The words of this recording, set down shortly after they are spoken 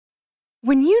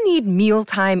When you need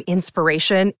mealtime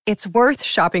inspiration, it's worth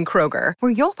shopping Kroger,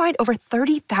 where you'll find over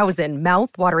 30,000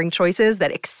 mouth-watering choices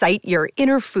that excite your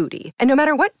inner foodie. And no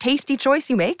matter what tasty choice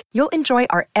you make, you'll enjoy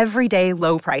our everyday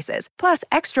low prices, plus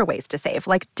extra ways to save,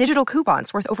 like digital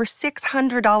coupons worth over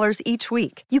 $600 each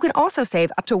week. You can also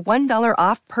save up to $1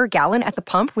 off per gallon at the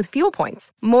pump with fuel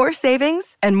points. More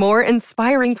savings and more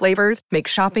inspiring flavors make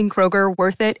shopping Kroger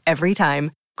worth it every time.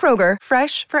 Kroger,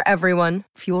 fresh for everyone.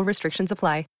 Fuel restrictions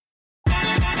apply.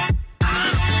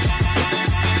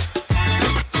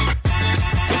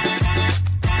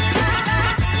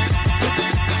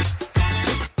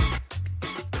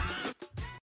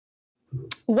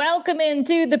 Welcome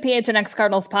into the PHNX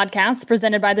Cardinals podcast,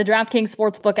 presented by the DraftKings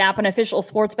Sportsbook app, an official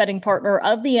sports betting partner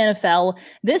of the NFL.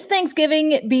 This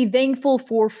Thanksgiving, be thankful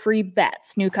for free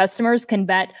bets. New customers can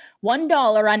bet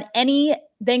 $1 on any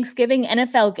Thanksgiving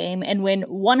NFL game and win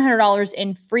 $100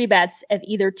 in free bets if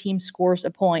either team scores a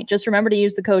point. Just remember to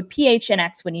use the code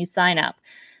PHNX when you sign up.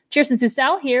 Cheers and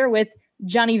Susel here with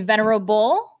Johnny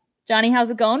Venerable. Johnny, how's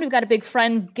it going? We've got a big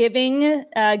Friendsgiving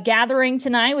gathering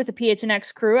tonight with the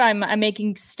PHNX crew. I'm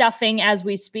making stuffing as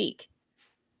we speak.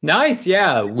 Nice.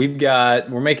 Yeah.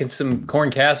 We're making some corn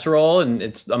casserole,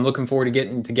 and I'm looking forward to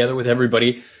getting together with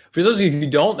everybody. For those of you who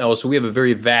don't know, so we have a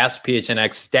very vast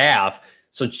PHNX staff.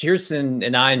 So Cheerson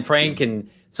and I and Frank, and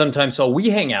sometimes we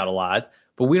hang out a lot,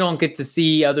 but we don't get to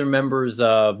see other members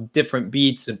of different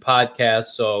beats and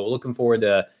podcasts. So looking forward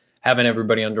to having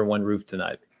everybody under one roof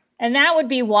tonight. And that would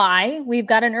be why we've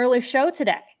got an early show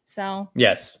today. So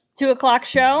yes, 2:00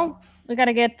 show. We got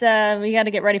to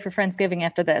get ready for Friendsgiving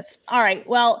after this. All right.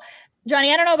 Well,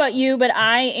 Johnny, I don't know about you, but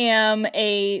I am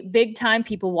a big time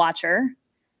people watcher.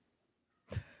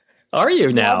 Are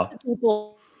you now?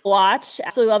 People watch.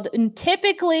 Absolutely love it. And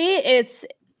typically it's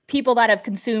people that have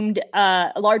consumed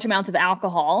large amounts of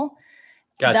alcohol.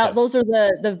 Gotcha. Those are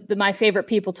the my favorite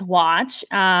people to watch.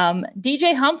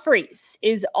 DJ Humphries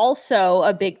is also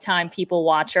a big time people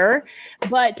watcher,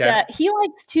 but he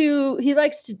likes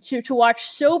to watch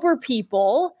sober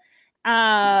people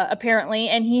apparently,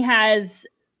 and he has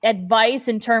advice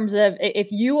in terms of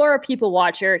if you are a people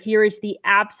watcher, here is the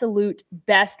absolute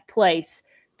best place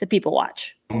to people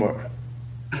watch. Walmart.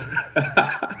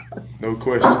 No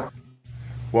question.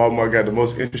 Walmart got the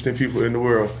most interesting people in the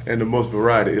world and the most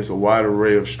variety. It's a wide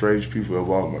array of strange people at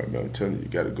Walmart, man. I'm telling you, you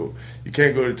got to go. You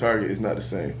can't go to Target. It's not the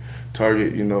same.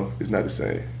 Target, it's not the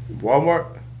same.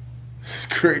 Walmart, it's a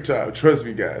great time. Trust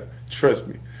me, guys. Trust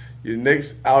me. Your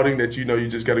next outing that you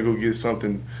just got to go get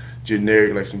something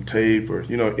generic like some tape or,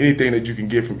 anything that you can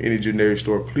get from any generic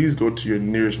store, please go to your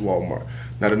nearest Walmart.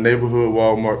 Not a neighborhood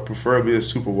Walmart, preferably a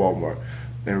super Walmart.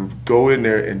 And go in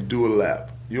there and do a lap.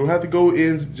 You don't have to go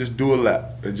in, just do a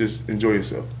lap and just enjoy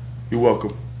yourself. You're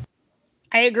welcome.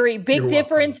 I agree. Big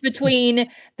difference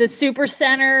between the super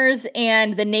centers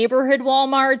and the neighborhood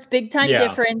Walmarts. Big time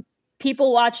difference.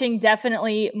 People watching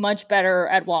definitely much better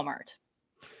at Walmart.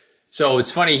 So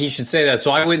it's funny he should say that.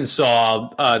 So I went and saw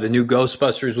the new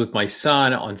Ghostbusters with my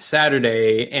son on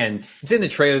Saturday, and it's in the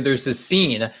trailer. There's this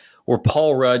scene where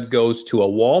Paul Rudd goes to a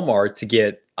Walmart to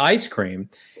get ice cream,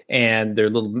 and their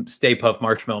little Stay Puft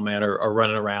Marshmallow Man are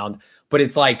running around. But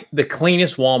it's like the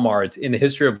cleanest Walmart in the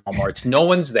history of Walmarts. No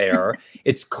one's there.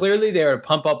 It's clearly there to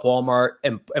pump up Walmart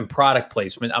and product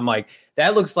placement. I'm like,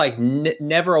 that looks like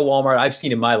never a Walmart I've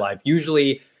seen in my life.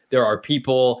 Usually there are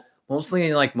people, mostly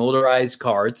in like motorized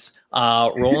carts,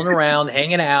 rolling around,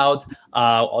 hanging out.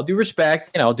 All due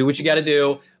respect, do what you got to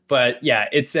do. But yeah,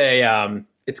 it's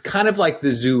kind of like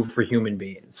the zoo for human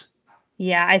beings.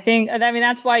 Yeah,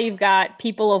 that's why you've got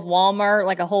People of Walmart,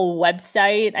 like a whole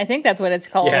website. I think that's what it's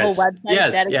called, a whole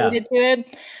website dedicated to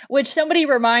it, which somebody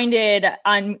reminded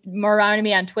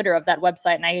me on Twitter of that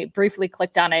website. And I briefly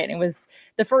clicked on it. And it was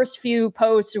the first few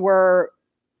posts were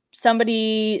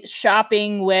somebody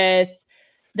shopping with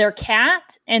their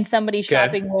cat and somebody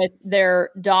shopping with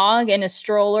their dog in a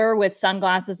stroller with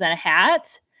sunglasses and a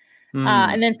hat.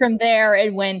 And then from there,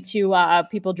 it went to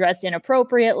people dressed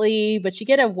inappropriately, but you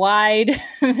get a wide.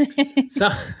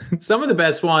 Some of the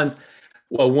best ones,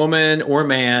 a woman or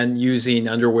man using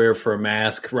underwear for a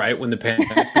mask, right, when the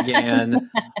pandemic began.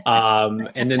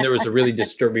 And then there was a really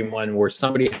disturbing one where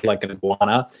somebody had like an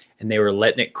iguana and they were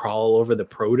letting it crawl all over the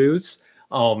produce.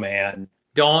 Oh, man.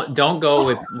 Don't go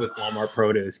with Walmart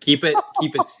produce. Keep it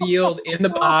sealed in the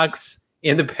box,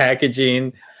 in the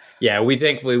packaging. Yeah, we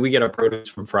get our produce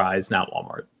from Fry's, not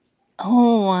Walmart.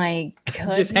 Oh my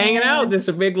god! Just hanging out. There's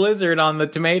a big lizard on the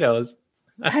tomatoes.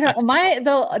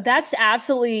 That's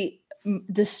absolutely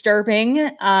disturbing.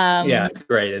 Yeah,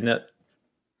 great, isn't it?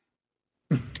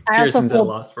 Cheerson's at a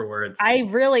loss for words. I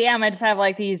really am. I just have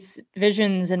like these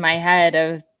visions in my head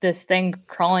of this thing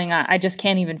crawling on. I just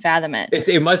can't even fathom it.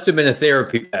 It must have been a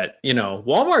therapy pet.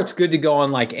 Walmart's good to go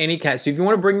on like any cat. So if you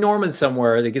want to bring Norman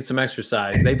somewhere to get some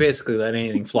exercise, they basically let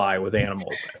anything fly with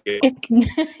animals.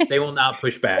 They will not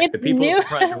push back. The people at the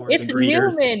front door, it's the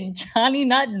breeders. Newman, Johnny,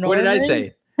 not Norman. What did I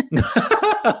say?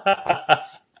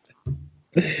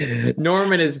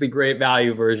 Norman is the great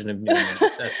value version of Newman.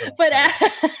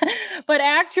 But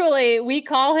actually, we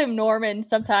call him Norman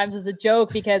sometimes as a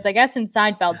joke because I guess in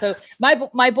Seinfeld. So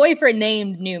my boyfriend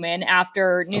named Newman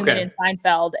after Newman in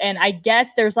Seinfeld, and I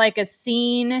guess there's like a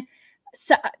scene.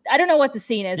 So, I don't know what the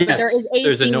scene is, but there is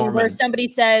a scene where somebody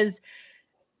says,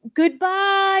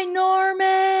 "Goodbye,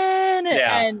 Norman."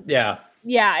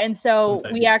 Yeah, and so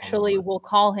sometimes we actually will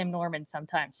call him Norman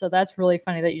sometimes. So that's really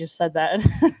funny that you just said that.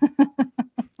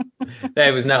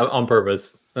 That was not on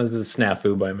purpose. That was a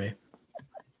snafu by me.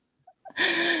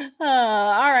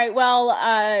 All right.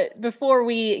 Well, before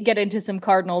we get into some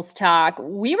Cardinals talk,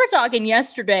 we were talking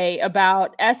yesterday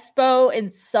about Espo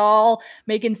and Saul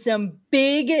making some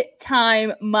big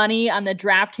time money on the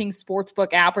DraftKings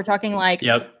Sportsbook app. We're talking like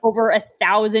over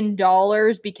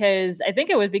 $1,000 because I think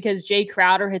it was because Jay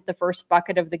Crowder hit the first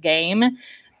bucket of the game.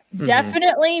 Mm-hmm.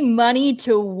 Definitely money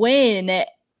to win.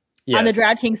 On the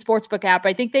DraftKings Sportsbook app.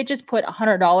 I think they just put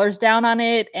 $100 down on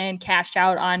it and cashed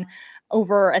out on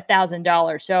over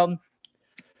 $1,000. So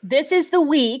this is the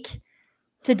week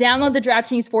to download the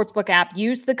DraftKings Sportsbook app.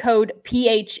 Use the code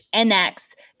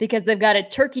PHNX because they've got a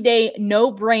Turkey Day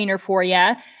no-brainer for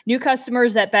you. New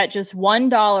customers that bet just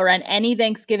 $1 on any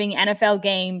Thanksgiving NFL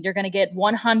game, you're going to get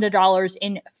 $100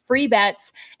 in free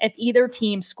bets if either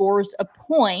team scores a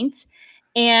point.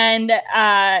 And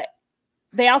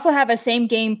they also have a same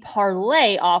game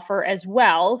parlay offer as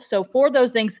well. So for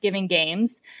those Thanksgiving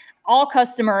games, all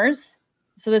customers,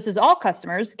 so this is all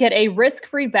customers, get a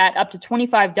risk-free bet up to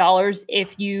 $25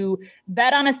 if you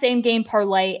bet on a same game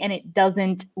parlay and it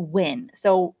doesn't win.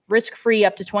 So risk-free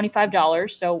up to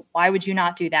 $25. So why would you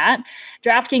not do that?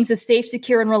 DraftKings is safe,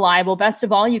 secure, and reliable. Best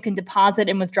of all, you can deposit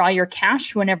and withdraw your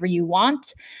cash whenever you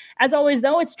want. As always,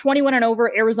 though, it's 21 and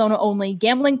over, Arizona only.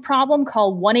 Gambling problem?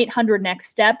 Call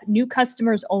 1-800-NEXT-STEP. New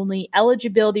customers only.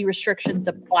 Eligibility restrictions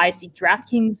apply. See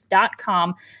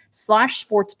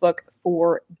DraftKings.com/sportsbook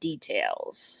for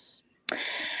details.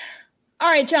 All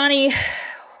right, Johnny.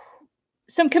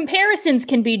 Some comparisons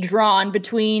can be drawn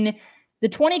between the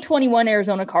 2021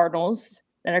 Arizona Cardinals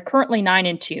that are currently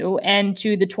 9-2 and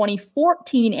to the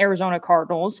 2014 Arizona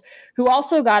Cardinals, who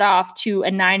also got off to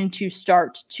a 9-2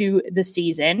 start to the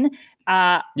season.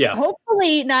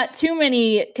 Hopefully not too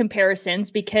many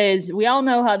comparisons because we all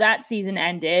know how that season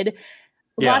ended.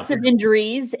 Lots of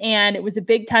injuries, and it was a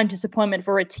big time disappointment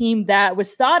for a team that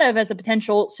was thought of as a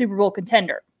potential Super Bowl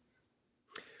contender.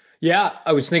 Yeah,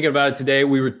 I was thinking about it today.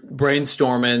 We were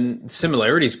brainstorming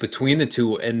similarities between the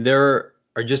two, and there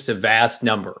are just a vast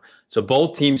number. So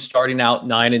both teams starting out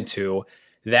 9-2.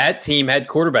 That team had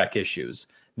quarterback issues.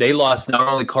 They lost not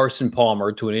only Carson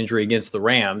Palmer to an injury against the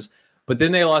Rams, but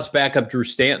then they lost backup Drew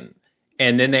Stanton.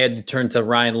 And then they had to turn to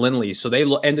Ryan Lindley. So they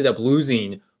ended up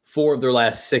losing 4 of their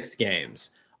last 6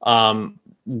 games.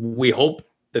 We hope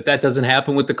that doesn't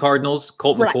happen with the Cardinals.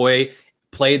 Colt McCoy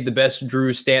played the best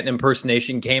Drew Stanton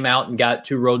impersonation, came out and got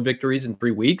 2 road victories in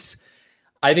 3 weeks.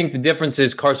 I think the difference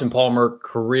is Carson Palmer,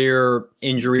 career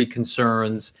injury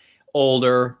concerns,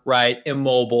 older,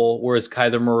 immobile, whereas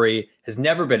Kyler Murray has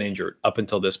never been injured up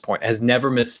until this point, has never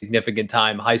missed significant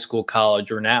time, high school, college,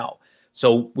 or now.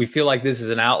 So we feel like this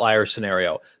is an outlier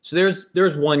scenario. So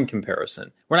there's one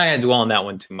comparison. We're not going to dwell on that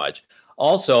one too much.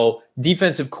 Also,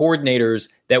 defensive coordinators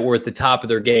that were at the top of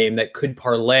their game that could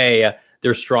parlay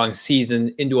their strong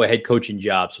season into a head coaching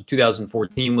job. So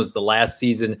 2014 was the last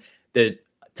season that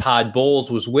Todd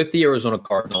Bowles was with the Arizona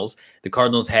Cardinals. The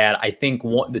Cardinals had, I think,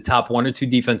 the top 1 or 2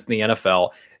 defense in the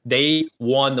NFL. They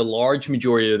won the large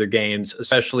majority of their games,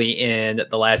 especially in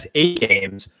the last 8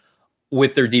 games,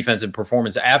 with their defensive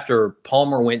performance. After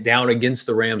Palmer went down against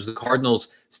the Rams, the Cardinals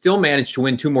still managed to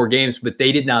win 2 more games, but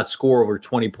they did not score over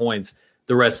 20 points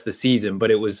the rest of the season.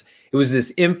 But it was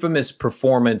this infamous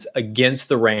performance against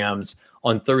the Rams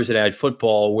on Thursday Night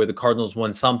Football where the Cardinals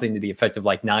won something to the effect of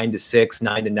like 9-6,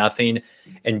 9-0.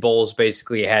 And Bowles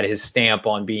basically had his stamp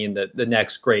on being the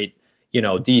next great,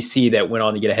 DC that went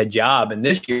on to get a head job. And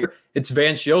this year it's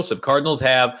Vance Joseph. Cardinals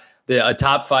have a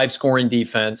top 5 scoring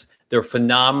defense. They're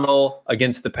phenomenal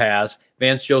against the pass.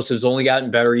 Vance Joseph's only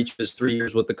gotten better each of his 3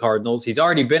 years with the Cardinals. He's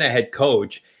already been a head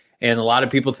coach, and a lot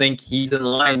of people think he's in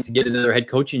line to get another head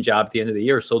coaching job at the end of the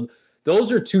year. So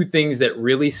those are 2 things that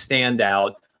really stand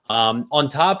out. On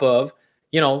top of,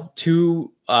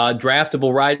 2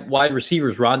 draftable wide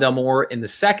receivers, Rondale Moore in the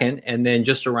second, and then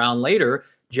just around later,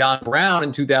 John Brown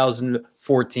in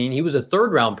 2014. He was a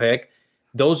third-round pick.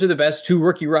 Those are the best 2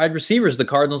 rookie wide receivers the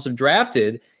Cardinals have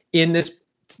drafted in this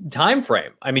time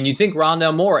frame. I mean, you think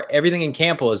Rondale Moore, everything in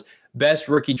camp was best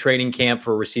rookie training camp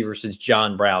for a receiver since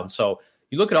John Brown. So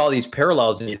you look at all these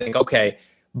parallels and you think, okay,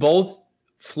 both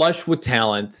flush with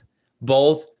talent,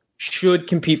 both should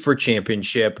compete for a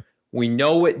championship. We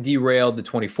know what derailed the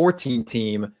 2014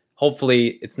 team.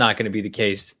 Hopefully it's not going to be the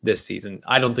case this season.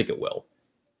 I don't think it will.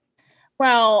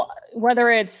 Well, whether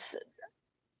it's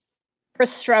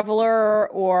Chris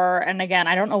Streveler and again,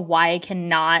 I don't know why I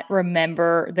cannot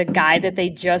remember the guy that they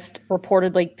just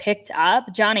reportedly picked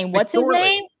up. Johnny, what's his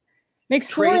name?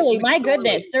 McSorley. My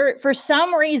goodness. For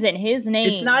some reason, his name.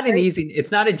 It's not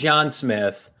it's not a John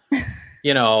Smith.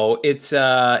 It's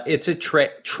a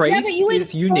Trace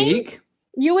is unique.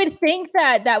 You would think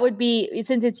that would be,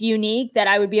 since it's unique, that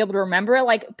I would be able to remember it.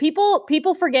 Like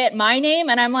people forget my name,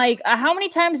 and I'm like, how many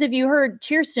times have you heard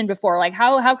Cheerston before? Like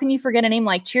how can you forget a name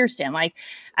like Cheerston? Like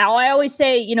I always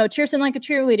say, Cheerston like a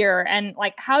cheerleader, and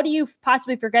like how do you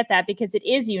possibly forget that, because it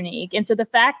is unique. And so the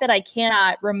fact that I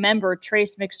cannot remember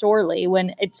Trace McSorley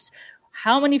when it's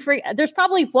there's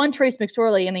probably one Trace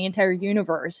McSorley in the entire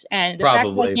universe, and the fact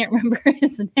that I can't remember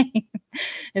his name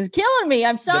is killing me.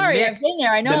 I'm sorry. I've been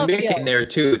there. I know the Mick in there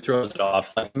too throws it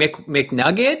off. Like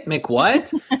McNugget, Mick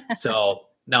what? So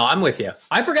no, I'm with you.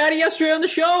 I forgot it yesterday on the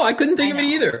show. I couldn't think of it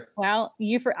either. Well,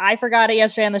 I forgot it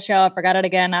yesterday on the show. I forgot it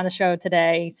again on the show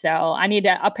today. So I need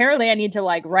to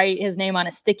like write his name on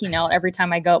a sticky note every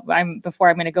time before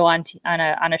I'm going to go on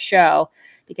a show,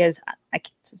 because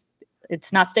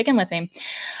it's not sticking with me.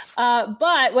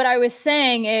 But what I was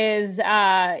saying is,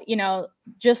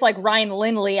 just like Ryan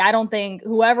Lindley, I don't think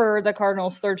whoever the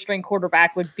Cardinals' third string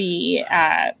quarterback would be,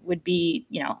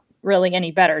 really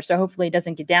any better. So hopefully it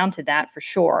doesn't get down to that for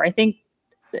sure. I think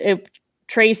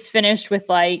Trace finished with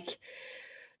like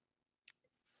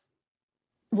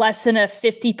less than a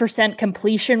 50%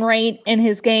 completion rate in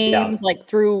his games, like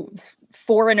through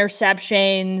 4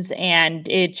 interceptions, and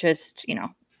it just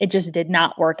did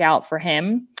not work out for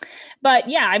him. But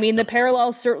yeah, I mean, the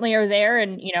parallels certainly are there.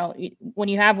 And, when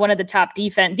you have one of the top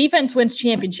defense wins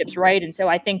championships, right? And so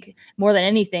I think more than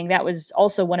anything, that was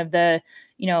also one of the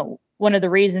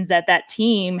reasons that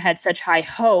team had such high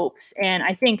hopes. And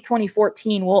I think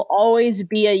 2014 will always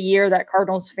be a year that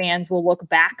Cardinals fans will look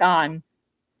back on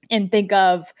and think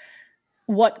of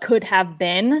what could have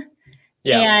been.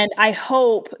 Yeah. And I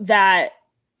hope that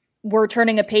we're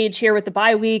turning a page here with the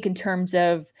bye week in terms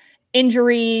of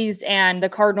injuries, and the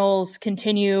Cardinals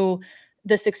continue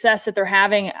the success that they're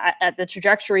having at the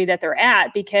trajectory that they're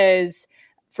at, because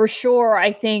for sure,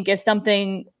 I think if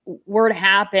something were to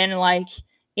happen, like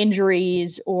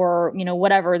injuries or,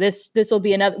 whatever, this would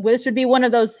be one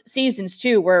of those seasons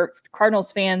too, where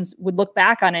Cardinals fans would look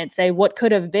back on it and say, what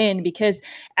could have been? Because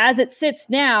as it sits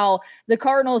now, the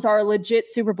Cardinals are a legit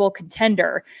Super Bowl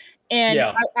contender. And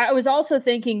I was also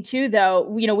thinking too, though,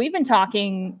 we've been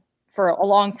talking for a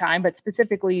long time, but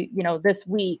specifically, this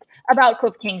week about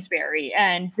Cliff Kingsbury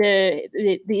and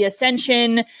the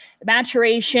ascension,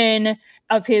 maturation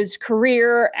of his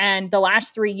career and the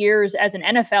last 3 years as an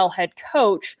NFL head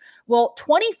coach. Well,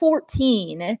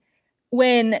 2014,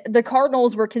 when the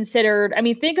Cardinals were considered,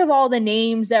 think of all the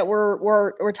names that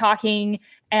were talking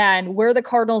and where the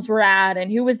Cardinals were at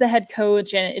and who was the head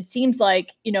coach. And it seems like,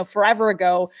 forever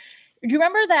ago. Do you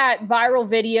remember that viral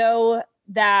video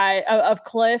of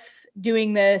Cliff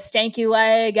doing the stanky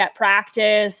leg at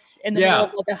practice in the middle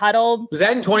of like a huddle? Was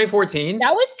that in 2014?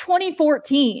 That was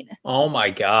 2014. Oh my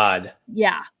God.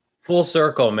 Yeah. Full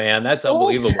circle, man. That's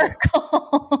unbelievable.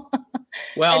 Circle.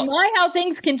 Well, and my how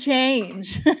things can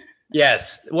change.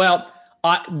 Yes. Well,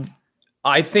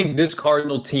 I think this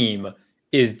Cardinal team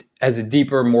has a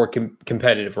deeper, more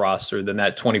competitive roster than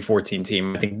that 2014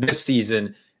 team. I think this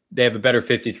season they have a better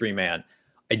 53-man.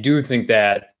 I do think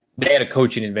that they had a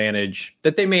coaching advantage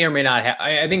that they may or may not have.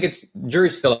 I think it's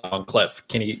jury's still out on Cliff.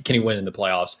 Can he win in the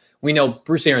playoffs? We know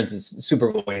Bruce Arians is Super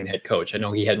Bowl winning head coach. I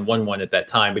know he hadn't won one at that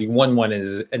time, but he won one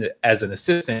as an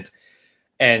assistant.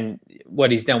 And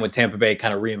what he's done with Tampa Bay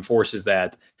kind of reinforces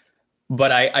that.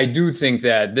 But I do think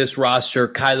that this roster,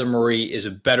 Kyler Murray is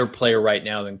a better player right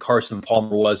now than Carson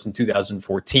Palmer was in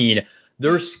 2014.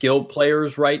 They're skilled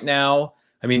players right now.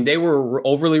 They were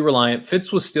overly reliant.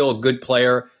 Fitz was still a good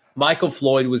player. Michael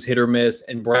Floyd was hit or miss,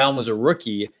 and Brown was a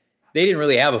rookie. They didn't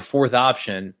really have a fourth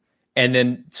option, and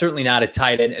then certainly not a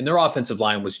tight end. And their offensive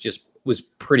line was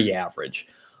pretty average.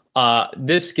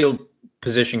 This skilled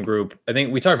position group, I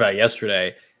think we talked about it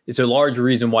yesterday, it's a large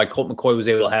reason why Colt McCoy was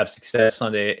able to have success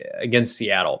Sunday against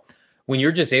Seattle. When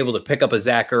you're just able to pick up a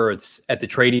Zach Ertz at the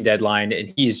trading deadline,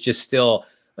 and he is just still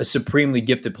a supremely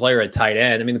gifted player at tight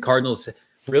end. I mean, the Cardinals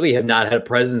really have not had a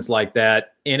presence like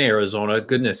that in Arizona.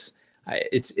 Goodness,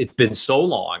 it's been so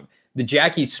long. The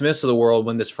Jackie Smiths of the world,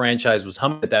 when this franchise was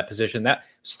humming at that position, that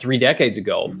was 4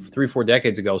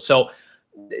 decades ago. So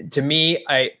to me,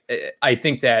 I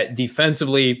think that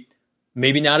defensively,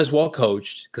 maybe not as well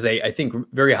coached, because I think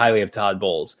very highly of Todd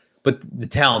Bowles, but the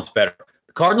talent's better.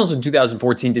 The Cardinals in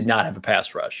 2014 did not have a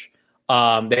pass rush.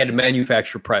 They had to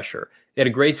manufacture pressure. They had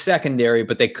a great secondary,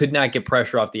 but they could not get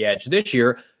pressure off the edge. This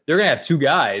year, they're going to have 2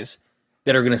 guys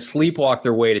that are going to sleepwalk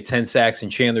their way to 10 sacks,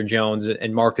 and Chandler Jones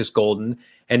and Marcus Golden.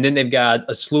 And then they've got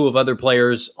a slew of other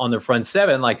players on their front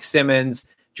 7, like Simmons,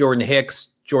 Jordan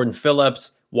Hicks, Jordan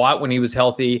Phillips, Watt when he was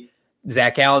healthy,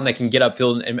 Zach Allen that can get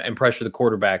upfield and pressure the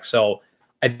quarterback. So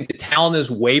I think the talent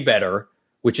is way better,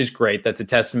 which is great. That's a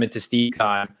testament to Steve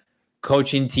Keim.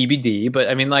 Coaching TBD. But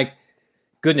I mean, like,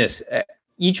 goodness,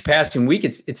 each passing week,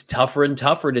 it's tougher and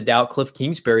tougher to doubt Cliff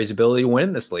Kingsbury's ability to win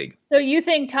in this league. So you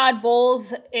think Todd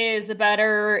Bowles is a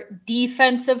better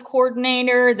defensive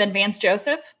coordinator than Vance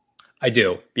Joseph? I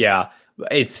do. Yeah.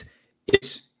 It's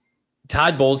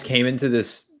Todd Bowles came into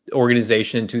this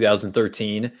organization in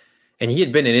 2013, and he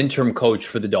had been an interim coach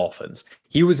for the Dolphins.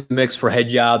 He was in the mix for head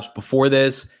jobs before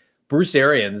this. Bruce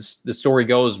Arians, the story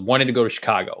goes, wanted to go to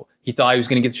Chicago. He thought he was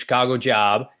going to get the Chicago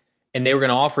job, and they were going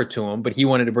to offer it to him, but he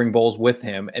wanted to bring Bowles with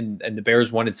him, and the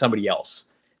Bears wanted somebody else.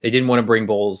 They didn't want to bring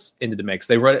Bowles into the mix.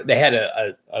 They had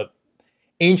a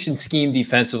ancient scheme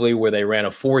defensively where they ran a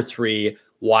 4-3,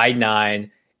 wide 9,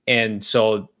 and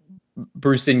so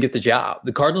Bruce didn't get the job.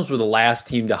 The Cardinals were the last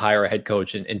team to hire a head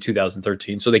coach in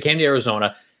 2013. So they came to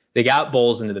Arizona. They got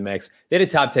Bowles into the mix. They had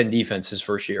a top 10 defense his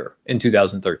first year in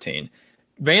 2013.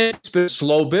 Vance been a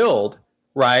slow build,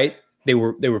 right? They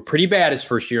were pretty bad his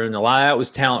first year, and a lot of that was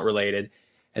talent related.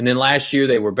 And then last year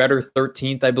they were better,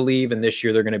 13th, I believe, and this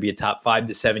year they're going to be a top 5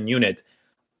 to 7 unit.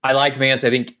 I like Vance. I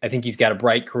think he's got a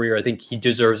bright career. I think he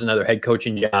deserves another head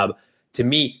coaching job. To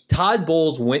me, Todd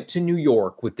Bowles went to New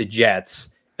York with the Jets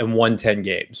and won 10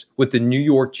 games with the New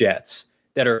York Jets,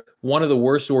 that are one of the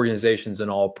worst organizations in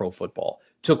all pro football.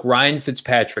 Took Ryan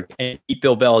Fitzpatrick and beat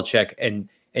Bill Belichick and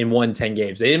won 10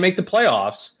 games. They didn't make the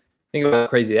playoffs. Think about how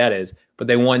crazy that is, but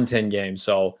they won 10 games.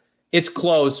 So it's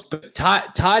close. But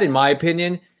Todd, in my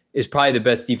opinion, is probably the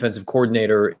best defensive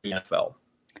coordinator in the NFL.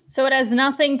 So it has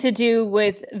nothing to do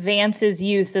with Vance's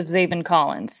use of Zaven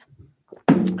Collins.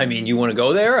 I mean, you want to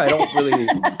go there? I don't really.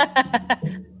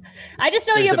 I just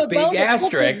know you have a big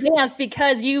asterisk Vance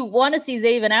because you want to see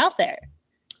Zaven out there.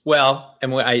 Well,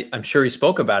 and I'm sure he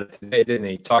spoke about it today, didn't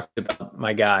he? Talked about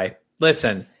my guy.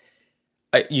 Listen,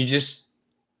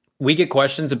 we get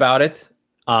questions about it.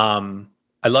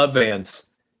 I love Vance.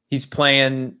 He's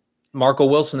playing Marco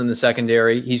Wilson in the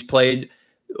secondary. He's played,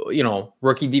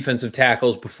 rookie defensive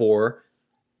tackles before.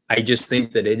 I just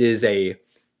think that it is a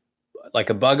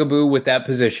bugaboo with that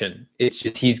position. It's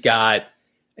just he's got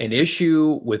an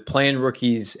issue with playing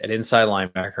rookies at inside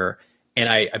linebacker. And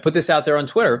I put this out there on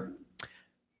Twitter.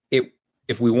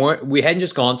 If we hadn't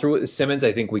just gone through it with Simmons,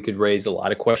 I think we could raise a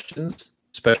lot of questions,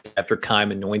 especially after Keim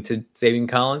anointed Zaven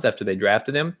Collins after they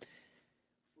drafted him.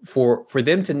 For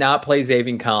them to not play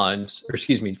Zaven Collins,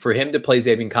 for him to play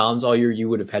Zaven Collins all year, you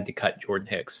would have had to cut Jordan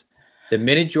Hicks. The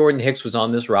minute Jordan Hicks was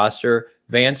on this roster,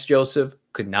 Vance Joseph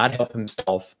could not help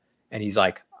himself. And he's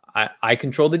like, I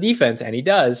control the defense, and he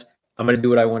does. I'm going to do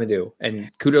what I want to do.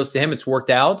 And kudos to him. It's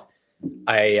worked out.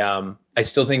 I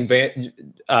still think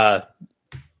Zaven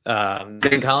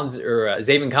Collins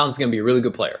is going to be a really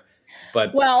good player.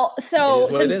 But so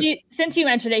since you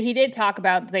mentioned it, he did talk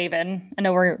about Zaven. I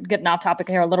know we're getting off topic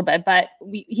here a little bit, but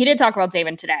he did talk about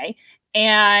Zaven today.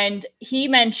 And he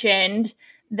mentioned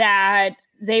that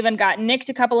Zaven got nicked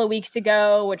a couple of weeks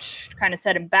ago, which kind of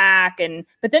set him back.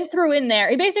 But then threw in there,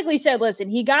 he basically said, listen,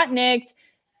 he got nicked,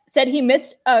 said he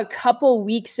missed a couple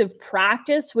weeks of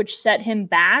practice, which set him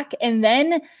back, and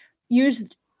then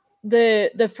used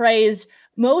the phrase,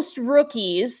 most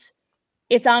rookies,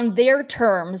 it's on their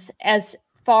terms as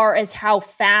far as how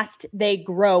fast they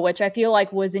grow, which I feel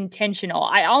like was intentional.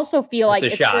 I also feel like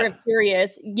it's sort of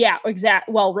curious. Yeah,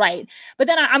 exactly. Well, right. But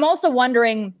then I'm also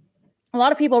wondering, a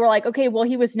lot of people were like, okay, well,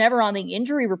 he was never on the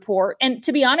injury report. And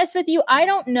to be honest with you, I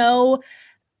don't know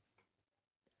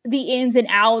the ins and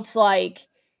outs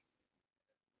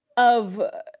of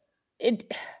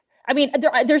it. I mean,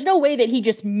 there's no way that he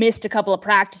just missed a couple of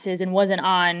practices and wasn't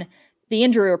on the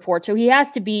injury report. So he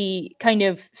has to be kind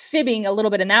of fibbing a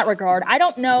little bit in that regard. I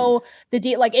don't know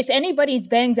like if anybody's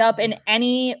banged up in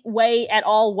any way at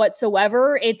all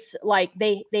whatsoever, it's like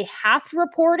they have to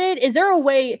report it. Is there a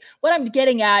way, what I'm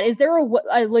getting at, is there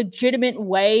a legitimate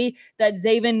way that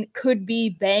Zaven could be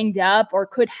banged up or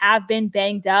could have been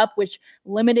banged up, which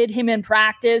limited him in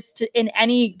practice in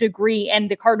any degree,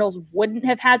 and the Cardinals wouldn't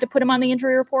have had to put him on the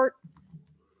injury report?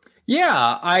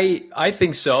 Yeah, I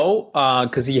think so,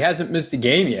 because he hasn't missed a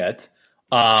game yet.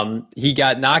 He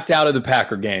got knocked out of the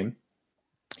Packer game.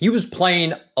 He was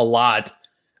playing a lot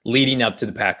leading up to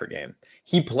the Packer game.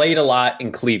 He played a lot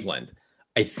in Cleveland.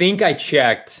 I think I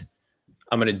checked.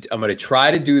 I'm gonna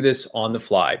try to do this on the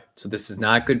fly. So this is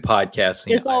not good podcasting.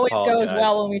 This always goes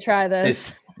well when we try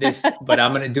this. But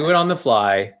I'm gonna do it on the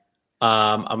fly.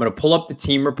 I'm gonna pull up the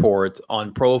team report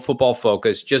on Pro Football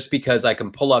Focus just because I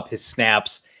can pull up his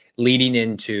snaps leading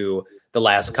into the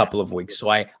last couple of weeks. So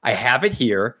I have it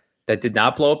here. That did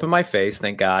not blow up in my face,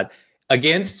 thank God.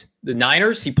 Against the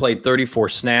Niners, he played 34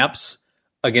 snaps.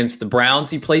 Against the Browns,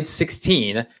 he played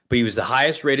 16, but he was the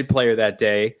highest rated player that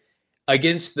day.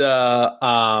 Against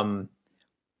the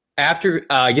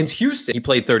against Houston, he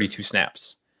played 32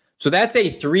 snaps. So that's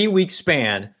a 3-week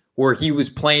span where he was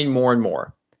playing more and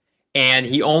more. And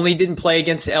he only didn't play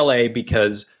against LA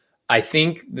because I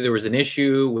think there was an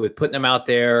issue with putting him out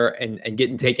there and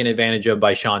getting taken advantage of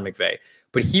by Sean McVay.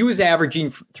 But he was averaging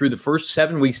through the first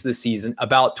 7 weeks of the season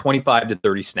about 25 to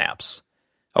 30 snaps,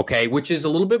 okay, which is a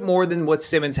little bit more than what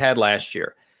Simmons had last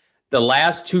year. The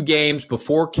last 2 games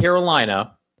before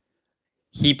Carolina,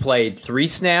 he played 3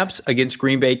 snaps against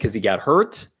Green Bay because he got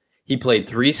hurt. He played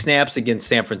 3 snaps against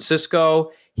San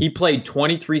Francisco. He played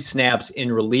 23 snaps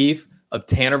in relief of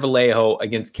Tanner Vallejo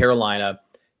against Carolina.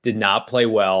 Did not play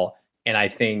well. And I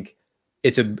think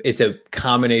it's a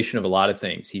combination of a lot of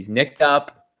things. He's nicked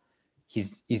up.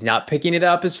 He's not picking it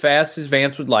up as fast as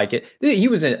Vance would like it. He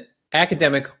was an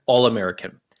academic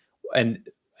All-American. And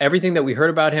everything that we heard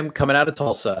about him coming out of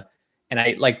Tulsa,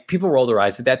 and people roll their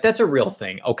eyes at that. That's a real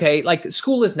thing, okay? Like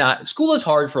school is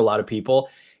hard for a lot of people.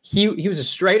 He was a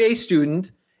straight A student,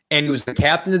 and he was the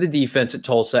captain of the defense at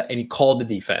Tulsa, and he called the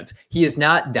defense. He is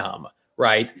not dumb,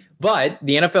 right? But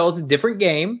the NFL is a different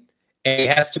game. And he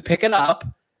has to pick it up.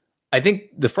 I think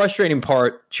the frustrating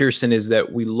part, Chierstin, is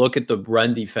that we look at the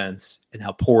run defense and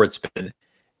how poor it's been.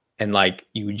 And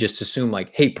you just assume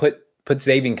hey, put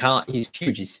Zaven Collins. He's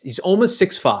huge. He's almost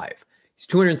 6'5". He's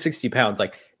 260 pounds.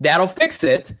 That'll fix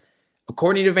it.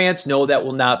 According to Vance, no, that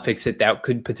will not fix it. That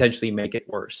could potentially make it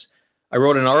worse. I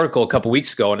wrote an article a couple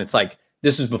weeks ago, and it's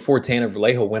this was before Tanner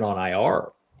Vallejo went on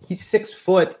IR. He's 6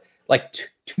 foot,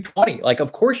 220.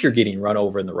 Of course you're getting run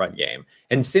over in the run game.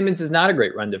 And Simmons is not a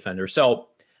great run defender. So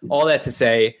all that to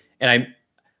say, and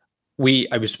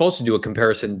I was supposed to do a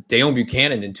comparison. Deone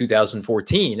Bucannon in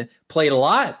 2014 played a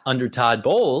lot under Todd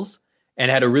Bowles and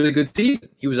had a really good season.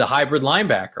 He was a hybrid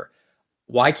linebacker.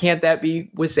 Why can't that be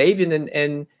with Zaven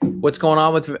and what's going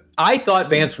on with? I thought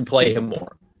Vance would play him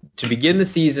more to begin the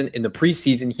season. In the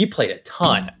preseason, he played a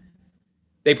ton.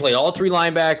 They played all 3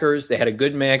 linebackers. They had a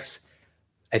good mix.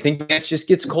 I think Vance just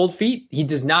gets cold feet. He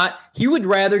would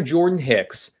rather Jordan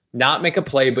Hicks not make a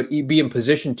play, but be in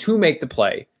position to make the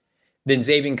play than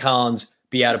Zaven Collins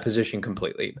be out of position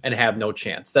completely and have no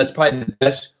chance. That's probably the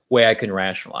best way I can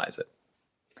rationalize it.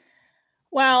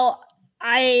 Well,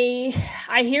 I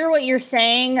hear what you're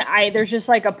saying. There's just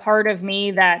a part of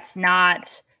me that's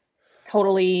not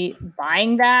totally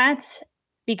buying that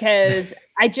because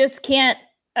I just can't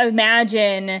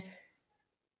imagine.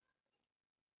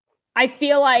 I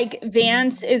feel like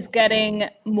Vance is getting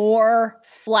more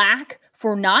flack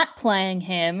for not playing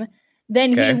him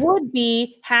than he would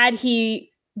be had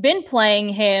he been playing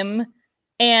him,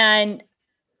 and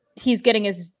he's getting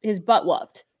his butt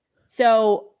whooped.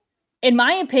 So in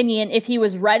my opinion, if he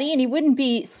was ready, and he wouldn't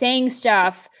be saying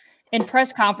stuff in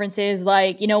press conferences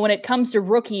when it comes to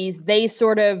rookies, it's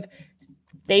sort of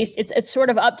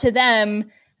up to them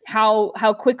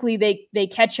how quickly they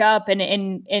catch up and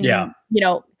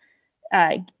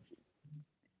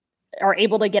are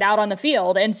able to get out on the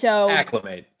field. And so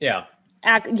acclimate. Yeah.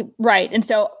 Right. And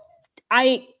so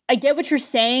I get what you're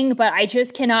saying, but I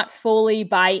just cannot fully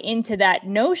buy into that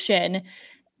notion.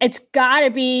 It's got to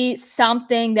be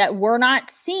something that we're not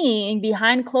seeing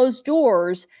behind closed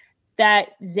doors that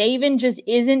Zaven just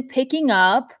isn't picking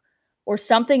up, or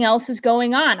something else is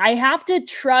going on. I have to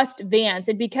trust Vance.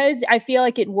 And because I feel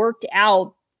like it worked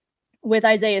out with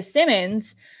Isaiah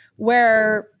Simmons,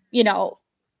 where,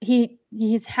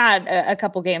 he's had a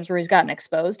couple games where he's gotten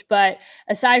exposed, but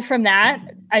aside from that,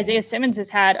 Isaiah Simmons has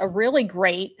had a really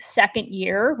great second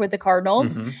year with the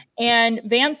Cardinals. Mm-hmm. And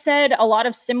Vance said a lot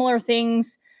of similar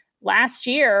things last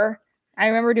year. I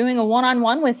remember doing a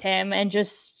one-on-one with him and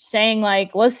just saying,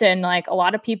 like, listen, like, a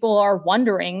lot of people are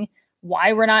wondering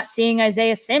why we're not seeing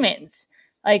Isaiah Simmons.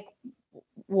 Like,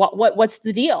 what's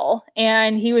the deal?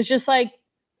 And he was just like,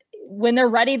 when they're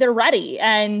ready, they're ready.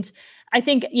 And I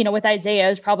think, with Isaiah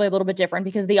is probably a little bit different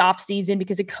because of the off season,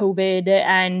 because of COVID,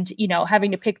 and,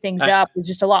 having to pick things up was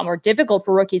just a lot more difficult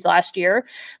for rookies last year.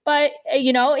 But,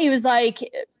 he was like,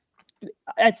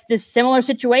 it's this similar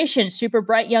situation, super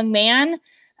bright young man,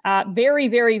 very,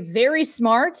 very, very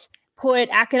smart, put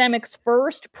academics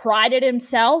first, prided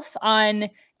himself on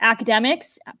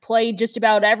academics, played just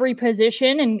about every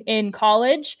position in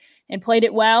college and played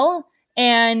it well.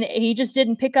 And he just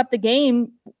didn't pick up the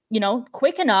game,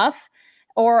 quick enough,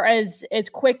 or as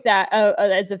quick that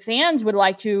as the fans would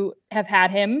like to have had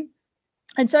him.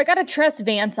 And so I got to trust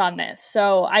Vance on this.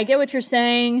 So I get what you're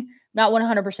saying, not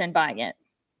 100% buying it.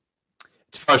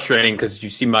 It's frustrating because you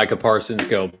see Micah Parsons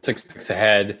go 6 picks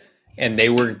ahead, and they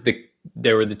were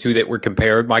the two that were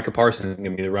compared. Micah Parsons is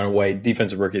going to be the runaway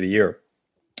defensive rookie of the year,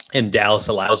 and Dallas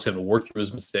allows him to work through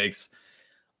his mistakes.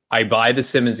 I buy the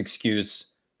Simmons excuse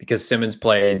because Simmons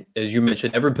played, as you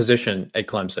mentioned, every position at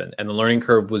Clemson, and the learning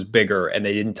curve was bigger, and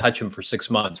they didn't touch him for 6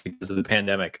 months because of the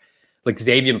pandemic. Like,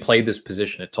 Xavier played this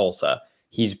position at Tulsa.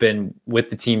 He's been with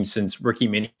the team since rookie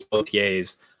mini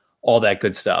OTAs, all that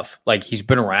good stuff. Like, he's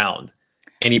been around,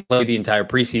 and he played the entire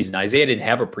preseason. Isaiah didn't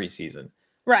have a preseason.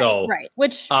 Right, so, right.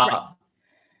 Which right.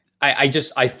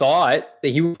 I thought that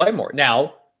he would play more.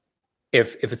 Now,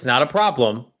 if it's not a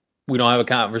problem, we don't have a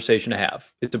conversation to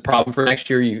have. It's a problem for next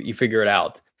year. You figure it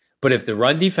out. But if the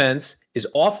run defense is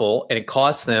awful and it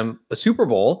costs them a Super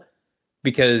Bowl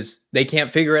because they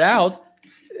can't figure it out,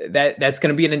 that's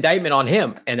going to be an indictment on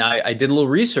him. And I did a little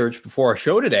research before our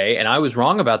show today, and I was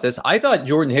wrong about this. I thought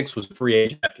Jordan Hicks was a free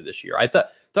agent after this year. I thought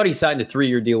he signed a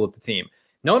 3-year deal with the team.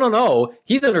 No.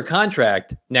 He's under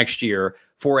contract next year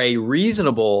for a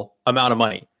reasonable amount of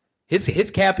money. His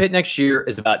cap hit next year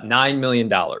is about $9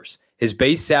 million. His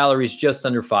base salary is just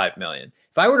under $5 million.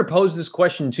 If I were to pose this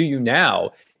question to you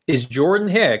now, is Jordan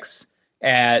Hicks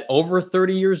at over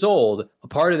 30 years old a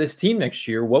part of this team next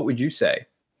year? What would you say?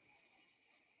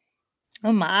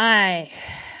 Oh my.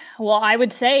 Well, I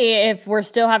would say if we're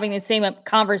still having the same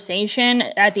conversation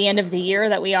at the end of the year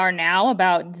that we are now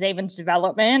about Zaven's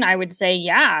development, I would say,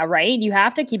 yeah, right. You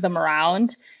have to keep him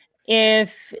around.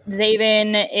 If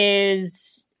Zaven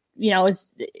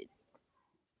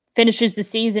finishes the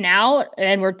season out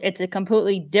and it's a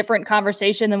completely different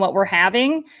conversation than what we're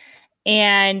having,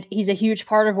 and he's a huge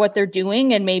part of what they're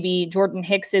doing, and maybe Jordan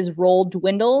Hicks's role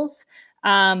dwindles,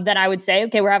 then I would say,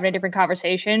 okay, we're having a different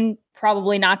conversation.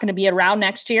 Probably not going to be around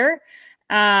next year.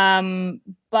 But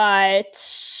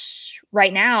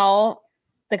right now,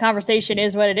 the conversation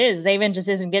is what it is. Zaven just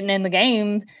isn't getting in the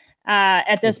game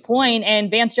at this point. And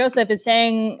Vance Joseph is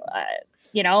saying,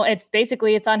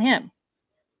 it's on him.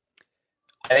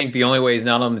 I think the only way he's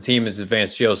not on the team is if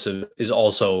Vance Joseph is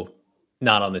also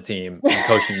not on the team and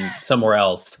coaching somewhere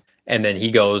else. And then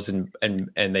he goes and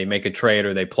they make a trade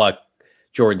or they pluck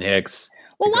Jordan Hicks.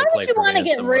 Well, why would you want to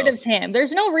get rid of him?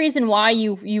 There's no reason why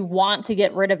you want to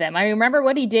get rid of him. I remember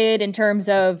what he did in terms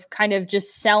of kind of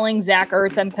just selling Zach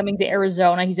Ertz and coming to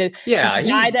Arizona. He's a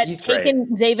guy that's taken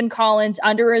Zaven Collins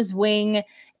under his wing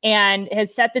and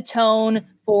has set the tone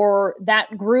for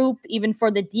that group, even for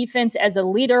the defense, as a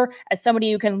leader, as somebody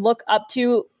you can look up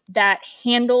to that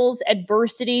handles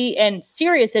adversity, and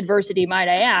serious adversity, might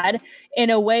I add, in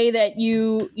a way that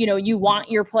you want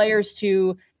your players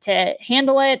to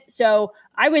handle it. So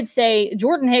I would say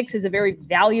Jordan Hicks is a very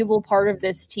valuable part of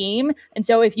this team. And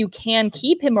so if you can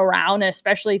keep him around,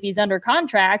 especially if he's under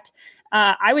contract,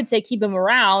 I would say keep him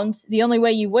around. The only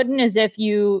way you wouldn't is if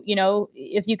you want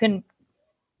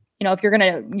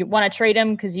to trade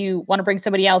him because you want to bring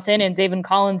somebody else in, and Zaven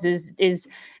Collins is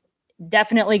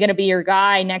definitely going to be your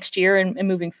guy next year and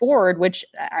moving forward, which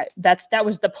that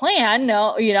was the plan.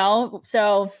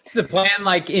 So it's the plan.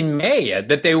 Like in May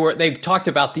that they talked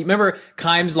about remember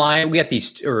Kimes line. We had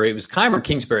these, or it was Kime or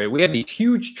Kingsbury. We had these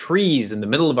huge trees in the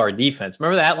middle of our defense.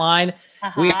 Remember that line?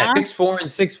 Uh-huh. We had 6'4" and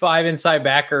 6'5" inside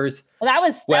backers. Well, that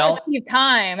was Steve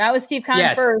Kime. That was Steve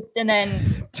Kime first. And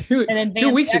then 2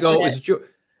 weeks ago,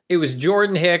 it was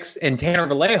Jordan Hicks and Tanner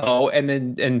Vallejo,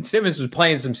 and Simmons was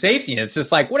playing some safety. And it's just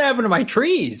like, what happened to my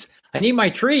trees? I need my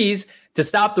trees to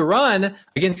stop the run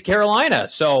against Carolina.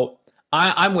 So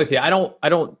I'm with you. I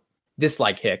don't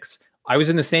dislike Hicks. I was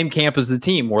in the same camp as the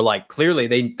team where, like, clearly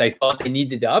they thought they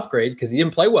needed to upgrade because he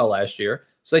didn't play well last year.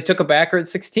 So they took a backer at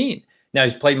 16. Now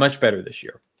he's played much better this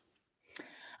year.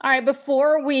 All right,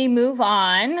 before we move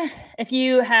on, if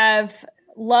you have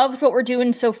loved what we're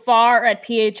doing so far at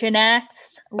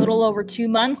PHNX, a little over 2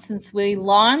 months since we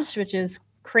launched, which is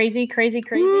crazy.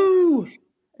 Woo!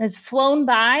 Has flown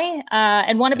by,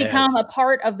 and want to become a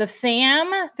part of the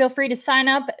fam, feel free to sign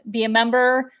up, become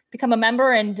a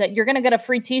member, and you're going to get a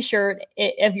free t-shirt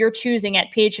of your choosing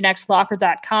at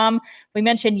phnxlocker.com. We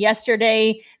mentioned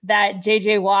yesterday that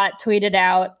JJ Watt tweeted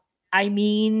out, I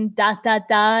mean, ...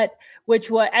 which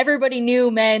what everybody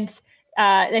knew meant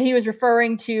that he was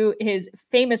referring to his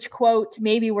famous quote,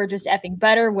 maybe we're just effing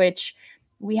better, which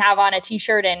we have on a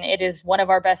t-shirt and it is one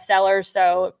of our best sellers.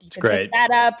 So you can pick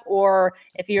that up. Or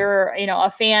if you're,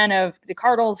 a fan of the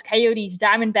Cardinals, Coyotes,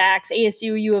 Diamondbacks,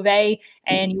 ASU, U of A,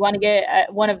 and you want to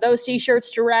get one of those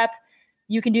t-shirts to rep,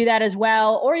 you can do that as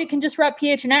well. Or you can just rep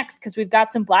PHNX because we've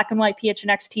got some black and white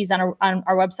PHNX tees on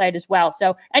our website as well.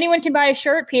 So anyone can buy a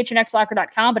shirt,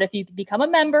 phnxlocker.com. But if you become a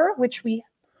member, which we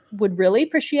would really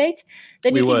appreciate,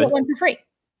 then you can get one for free.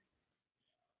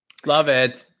 Love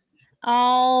it.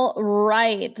 All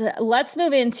right. Let's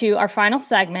move into our final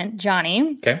segment,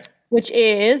 Johnny. Okay. Which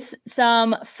is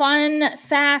some fun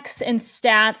facts and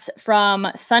stats from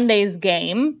Sunday's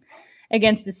game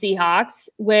against the Seahawks,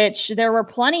 which there were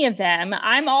plenty of them.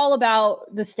 I'm all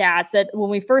about the stats. That when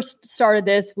we first started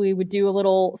this, we would do a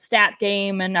little stat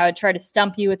game and I would try to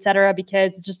stump you, et cetera,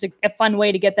 because it's just a fun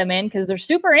way to get them in because they're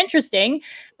super interesting.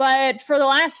 But for the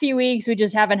last few weeks, we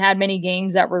just haven't had many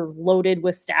games that were loaded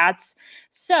with stats.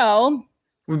 So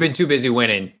we've been too busy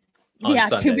winning on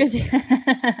Sundays. Too busy.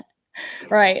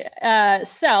 Right.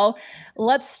 So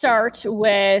let's start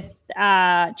with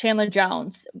Chandler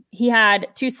Jones. He had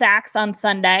 2 sacks on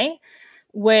Sunday,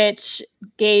 which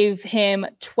gave him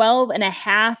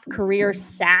 12.5 career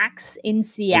sacks in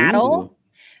Seattle,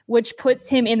 which puts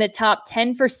him in the top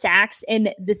 10 for sacks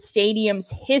in the stadium's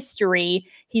history.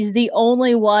 He's the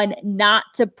only one not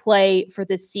to play for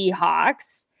the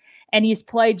Seahawks, and he's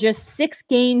played just 6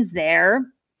 games there.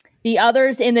 The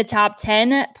others in the top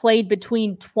 10 played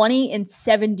between 20 and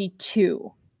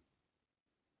 72.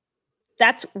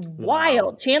 That's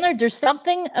wild. Wow. Chandler, there's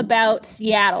something about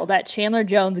Seattle that Chandler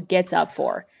Jones gets up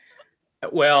for.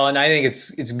 Well, and I think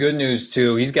it's good news,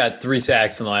 too. He's got 3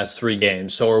 sacks in the last 3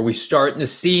 games. So are we starting to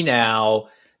see now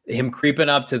him creeping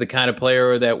up to the kind of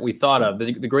player that we thought of?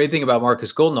 The great thing about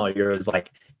Marcus Golden all year is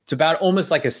it's about almost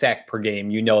like a sack per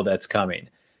game. You know that's coming.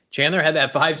 Chandler had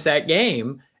that 5-sack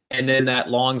game. And then that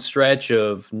long stretch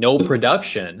of no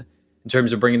production in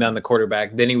terms of bringing down the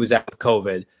quarterback. Then he was out with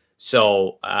COVID.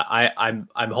 So I'm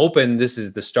hoping this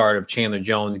is the start of Chandler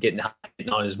Jones getting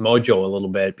on his mojo a little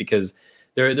bit because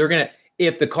they're going to –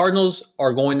 if the Cardinals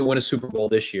are going to win a Super Bowl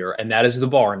this year, and that is the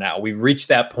bar now, we've reached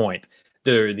that point.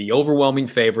 They're the overwhelming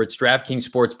favorites. DraftKings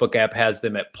Sportsbook app has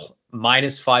them at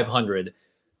minus 500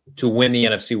 to win the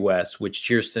NFC West, which,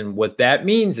 Kirsten, what that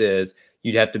means is –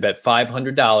 you'd have to bet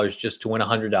 $500 just to win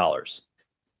 $100.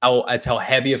 That's how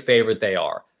heavy a favorite they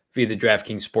are via the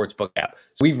DraftKings Sportsbook app.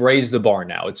 So we've raised the bar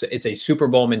now. It's a Super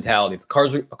Bowl mentality. If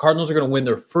the Cardinals are going to win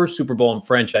their first Super Bowl in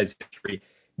franchise history,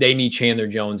 they need Chandler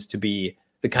Jones to be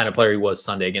the kind of player he was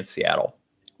Sunday against Seattle.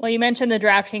 Well, you mentioned the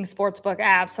DraftKings Sportsbook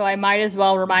app, so I might as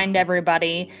well remind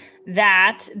everybody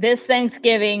that this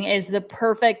Thanksgiving is the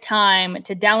perfect time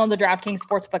to download the DraftKings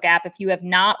Sportsbook app if you have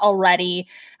not already.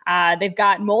 They've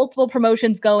got multiple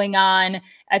promotions going on.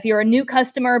 If you're a new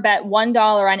customer, bet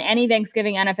 $1 on any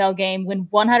Thanksgiving NFL game, win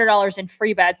 $100 in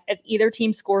free bets if either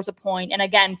team scores a point. And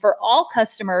again, for all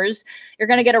customers, you're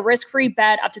going to get a risk-free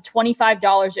bet up to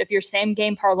 $25 if your same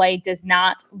game parlay does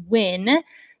not win.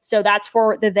 So that's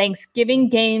for the Thanksgiving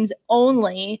games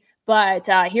only. But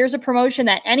here's a promotion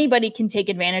that anybody can take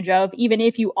advantage of, even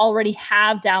if you already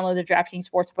have downloaded the DraftKings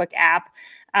Sportsbook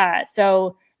app.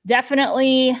 So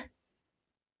definitely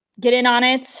get in on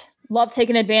it. Love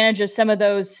taking advantage of some of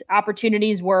those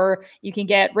opportunities where you can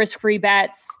get risk-free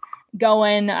bets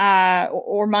going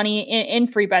or money in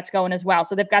free bets going as well.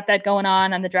 So they've got that going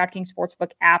on the DraftKings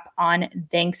Sportsbook app on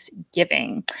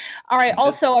Thanksgiving. All right.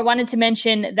 Also, I wanted to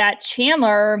mention that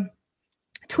Chandler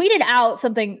tweeted out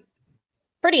something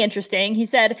pretty interesting. He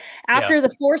said, after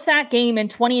the 4-sack game in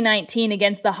 2019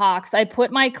 against the Hawks, I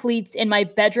put my cleats in my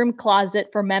bedroom closet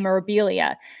for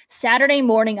memorabilia. Saturday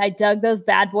morning, I dug those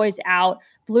bad boys out,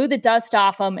 blew the dust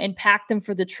off them, and packed them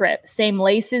for the trip. Same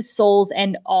laces, soles,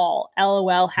 and all.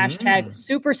 LOL, hashtag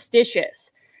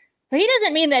superstitious. But he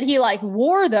doesn't mean that he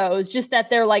wore those, just that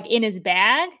they're in his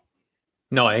bag.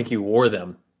 No, I think he wore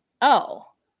them. Oh.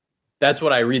 That's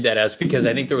what I read that as, because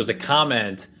I think there was a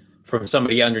comment from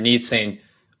somebody underneath saying,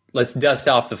 let's dust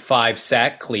off the 5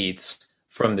 sack cleats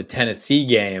from the Tennessee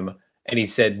game. And he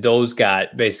said those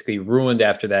got basically ruined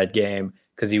after that game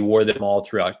because he wore them all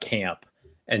throughout camp.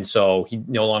 And so he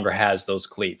no longer has those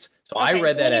cleats. So okay, I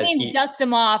read that as he means dust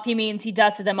them off. He means he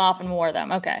dusted them off and wore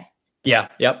them. Okay. Yeah.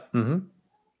 Yep. Mm-hmm.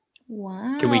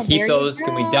 Wow. Can we keep those?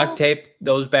 Can we duct tape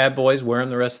those bad boys, wear them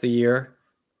the rest of the year?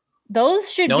 Those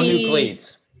should be. No new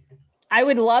cleats. I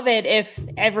would love it if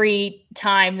every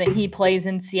time that he plays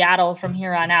in Seattle from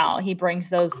here on out, he brings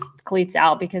those cleats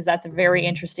out, because that's a very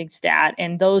interesting stat.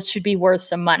 And those should be worth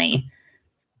some money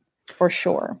for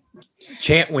sure.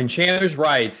 When Chandler's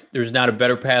right, there's not a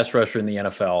better pass rusher in the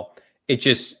NFL.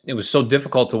 It was so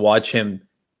difficult to watch him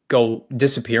go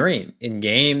disappearing in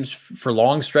games for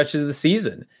long stretches of the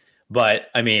season. But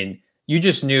I mean, you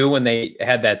just knew when they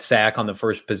had that sack on the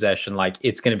first possession, like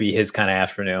it's going to be his kind of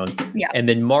afternoon. Yeah. And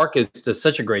then Marcus does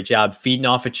such a great job feeding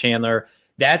off of Chandler.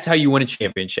 That's how you win a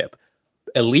championship.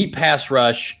 Elite pass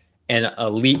rush and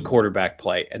elite quarterback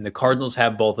play. And the Cardinals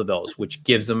have both of those, which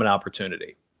gives them an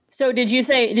opportunity. So did you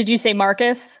say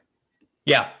Marcus?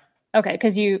 Yeah. Okay,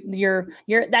 because your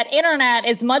that internet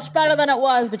is much better than it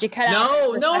was, but you cut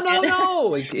out.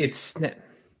 No. It's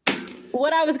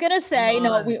what I was gonna say.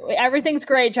 Everything's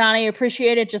great, Johnny.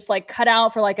 Appreciate it. Just like cut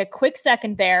out for like a quick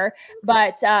second there,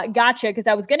 but gotcha. Because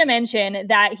I was gonna mention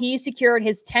that he secured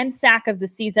his 10th sack of the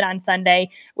season on Sunday,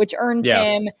 which earned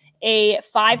him a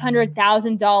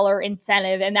 $500,000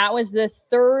 incentive. And that was the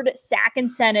 3rd sack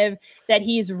incentive that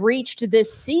he's reached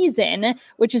this season,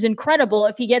 which is incredible.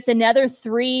 If he gets another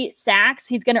 3 sacks,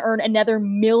 he's going to earn another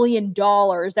 $1 million.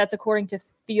 That's according to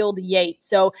Field Yates.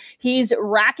 So he's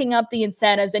racking up the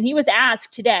incentives. And he was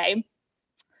asked today,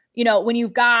 when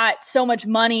you've got so much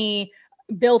money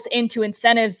built into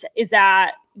incentives, does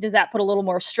that put a little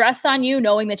more stress on you,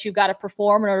 knowing that you've got to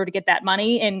perform in order to get that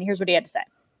money? And here's what he had to say.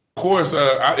 Of course,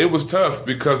 it was tough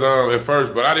because at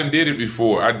first, but I did it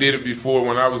before. I did it before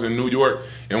when I was in New York.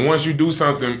 And once you do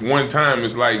something one time,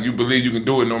 it's like you believe you can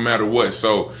do it no matter what.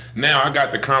 So now I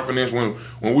got the confidence. When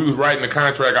we was writing the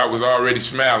contract, I was already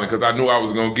smiling because I knew I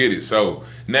was going to get it. So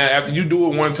now after you do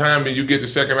it one time and you get the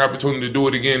second opportunity to do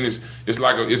it again,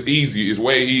 it's easy. It's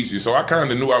way easier. So I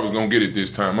kind of knew I was going to get it this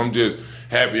time. I'm just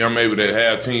happy I'm able to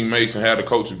have teammates and have the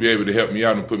coaches be able to help me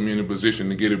out and put me in a position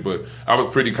to get it. But I was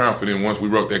pretty confident once we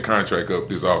wrote that contract up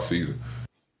this offseason.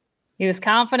 He was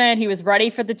confident. He was ready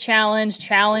for the challenge.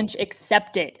 Challenge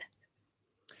accepted.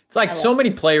 It's like so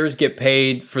many players get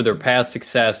paid for their past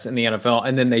success in the NFL,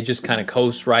 and then they just kind of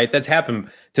coast, right? That's happened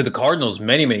to the Cardinals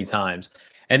many, many times.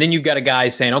 And then you've got a guy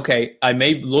saying, okay, I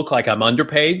may look like I'm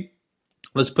underpaid.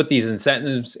 Let's put these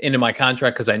incentives into my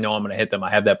contract because I know I'm going to hit them. I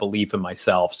have that belief in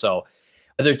myself. So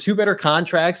are there 2 better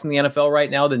contracts in the NFL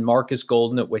right now than Marcus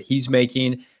Golden at what he's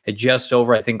making at just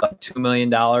over, I think, like $2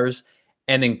 million?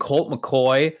 And then Colt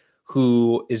McCoy,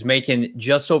 who is making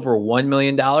just over $1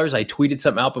 million. I tweeted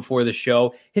something out before the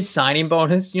show. His signing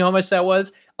bonus, you know how much that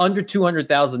was? Under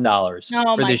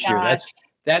 $200,000 for this year.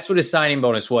 That's what his signing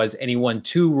bonus was. And he won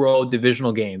 2 road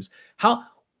divisional games. How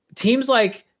teams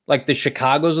like the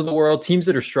Chicagos of the world, teams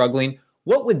that are struggling,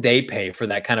 what would they pay for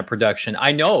that kind of production?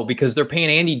 I know because they're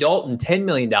paying Andy Dalton $10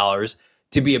 million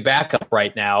to be a backup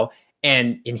right now,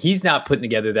 and he's not putting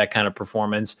together that kind of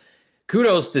performance.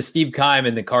 Kudos to Steve Keim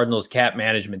and the Cardinals cap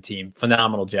management team.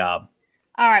 Phenomenal job.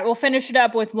 All right, we'll finish it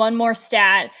up with one more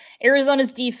stat.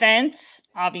 Arizona's defense,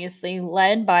 obviously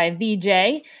led by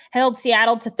VJ, held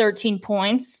Seattle to 13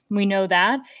 points. We know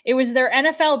that. It was their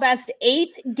NFL best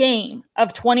 8th game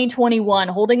of 2021,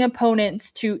 holding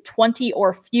opponents to 20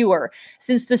 or fewer.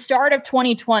 Since the start of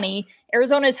 2020,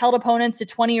 Arizona has held opponents to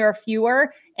 20 or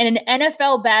fewer, and an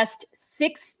NFL best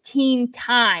 16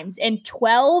 times in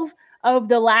 12 of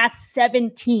the last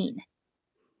 17.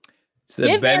 So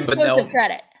give them some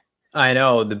credit. I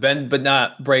know the bend but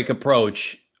not break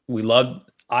approach.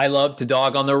 I love to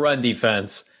dog on the run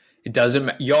defense. It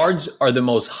doesn't yards are the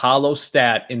most hollow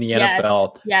stat in the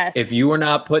NFL. Yes. If you are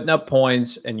not putting up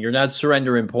points and you're not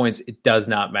surrendering points, it does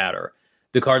not matter.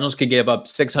 The Cardinals could give up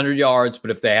 600 yards,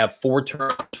 but if they have 4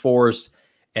 turnovers forced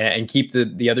and keep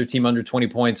the other team under 20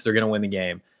 points, they're going to win the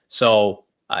game. So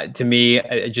to me,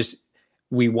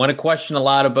 we want to question a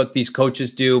lot about what these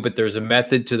coaches do, but there's a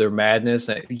method to their madness.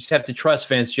 You just have to trust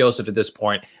Vance Joseph at this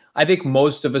point. I think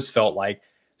most of us felt like,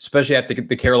 especially after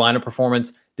the Carolina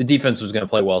performance, the defense was going to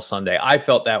play well Sunday. I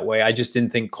felt that way. I just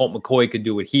didn't think Colt McCoy could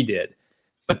do what he did.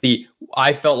 But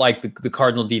I felt like the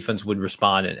Cardinal defense would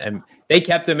respond, and they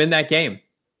kept them in that game.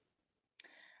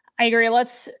 I agree.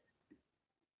 Let's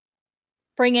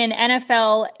bring in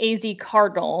NFL AZ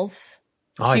Cardinals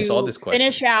I saw this question.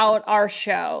 Finish out our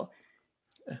show.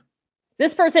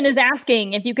 This person is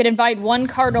asking if you could invite one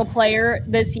Cardinal player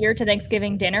this year to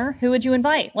Thanksgiving dinner. Who would you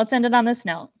invite? Let's end it on this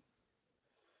note.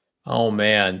 Oh,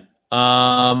 man.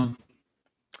 Cardinal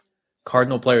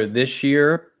player this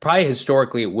year, probably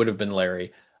historically, it would have been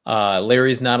Larry.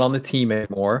 Larry's not on the team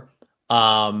anymore.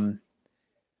 It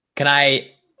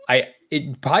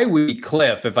probably would be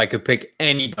Cliff if I could pick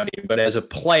anybody, but as a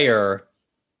player,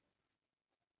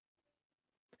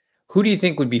 who do you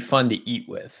think would be fun to eat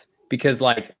with? Because,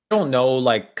 like, I don't know,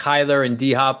 like Kyler and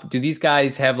D-Hop, do these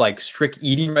guys have like strict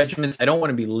eating regimens? I don't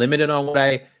want to be limited on what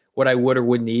I would or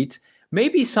wouldn't eat.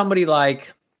 Maybe somebody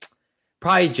like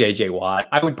probably JJ Watt.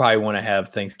 I would probably want to have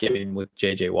Thanksgiving with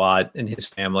JJ Watt and his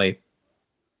family.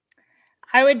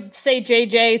 I would say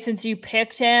JJ, since you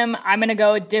picked him, I'm going to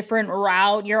go a different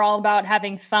route. You're all about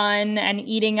having fun and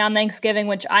eating on Thanksgiving,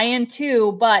 which I am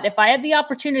too. But if I had the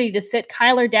opportunity to sit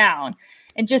Kyler down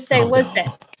and just say,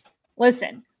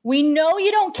 listen, we know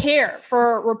you don't care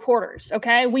for reporters,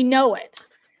 okay? We know it.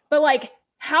 But, like,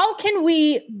 how can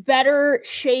we better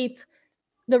shape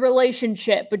the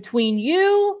relationship between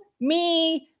you,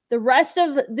 me, the rest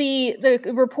of the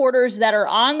reporters that are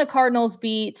on the Cardinals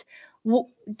beat?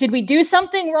 Did we do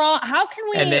something wrong? How can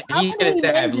we? And then he's going to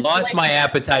say, I've lost my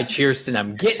appetite, Kirsten.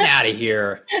 I'm getting out of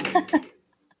here.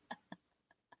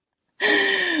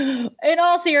 In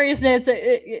all seriousness,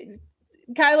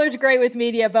 Kyler's great with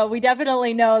media, but we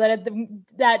definitely know that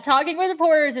that talking with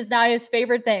reporters is not his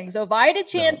favorite thing. So if I had a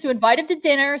chance to invite him to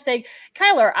dinner, say,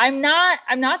 Kyler, I'm not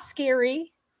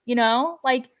scary,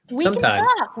 like we can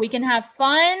talk, we can have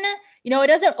fun. It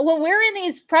doesn't, when we're in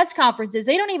these press conferences,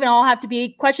 they don't even all have to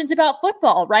be questions about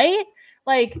football, right?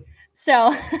 Like,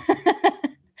 so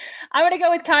I'm going to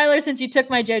go with Kyler since you took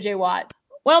my JJ Watt.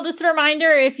 Well, just a reminder,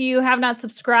 if you have not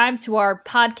subscribed to our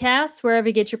podcast, wherever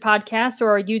you get your podcasts, or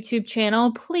our YouTube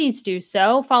channel, please do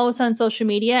so. Follow us on social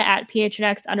media at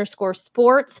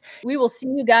PHNX_sports. We will see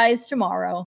you guys tomorrow.